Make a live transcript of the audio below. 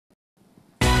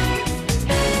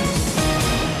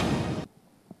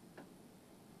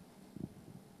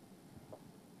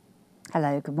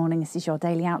Hello, good morning. This is your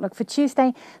daily outlook for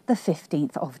Tuesday, the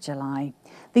 15th of July.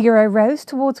 The euro rose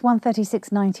towards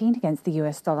 136.19 against the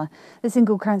US dollar. The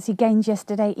single currency gained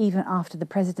yesterday, even after the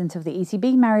president of the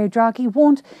ECB, Mario Draghi,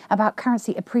 warned about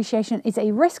currency appreciation is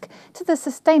a risk to the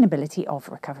sustainability of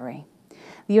recovery.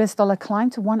 The US dollar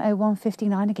climbed to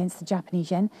 101.59 against the Japanese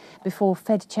yen before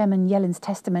Fed Chairman Yellen's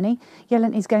testimony.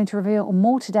 Yellen is going to reveal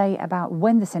more today about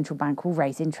when the central bank will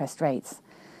raise interest rates.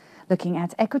 Looking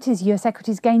at equities, US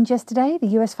equities gained yesterday.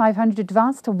 The US 500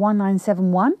 advanced to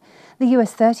 1971, the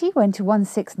US 30 went to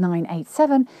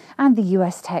 16987, and the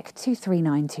US Tech to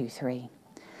 3923.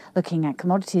 Looking at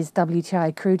commodities,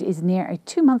 WTI crude is near a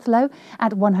 2-month low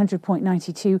at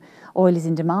 100.92. Oil is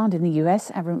in demand in the US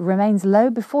and remains low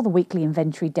before the weekly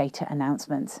inventory data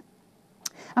announcement.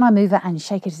 And our mover and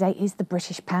shaker today is the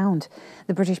British pound.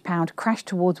 The British pound crashed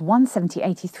towards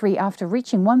 170.83 after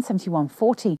reaching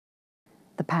 171.40.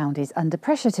 The pound is under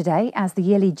pressure today as the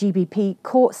yearly GBP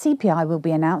core CPI will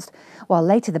be announced, while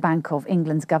later the Bank of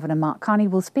England's Governor Mark Carney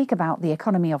will speak about the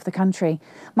economy of the country.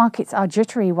 Markets are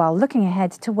jittery while looking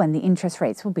ahead to when the interest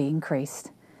rates will be increased.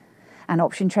 And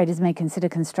option traders may consider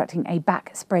constructing a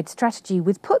back spread strategy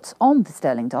with puts on the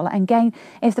sterling dollar and gain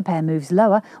if the pair moves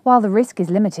lower, while the risk is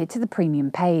limited to the premium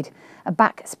paid. A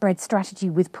back spread strategy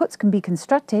with puts can be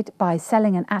constructed by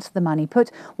selling an at-the-money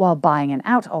put while buying an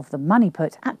out-of-the-money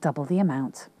put at double the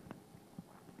amount.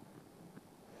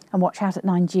 And watch out at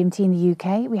 9 GMT in the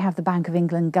UK, we have the Bank of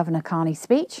England Governor Carney's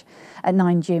speech. At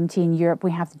 9 GMT in Europe,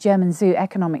 we have the German zoo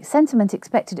economic sentiment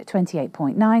expected at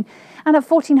 28.9. And at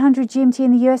 1400 GMT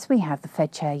in the US, we have the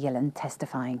Fed Chair Yellen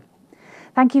testifying.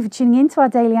 Thank you for tuning in to our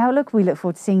Daily Outlook. We look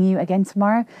forward to seeing you again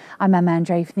tomorrow. I'm Emma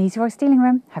Andre from the easy-forex dealing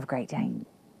room. Have a great day.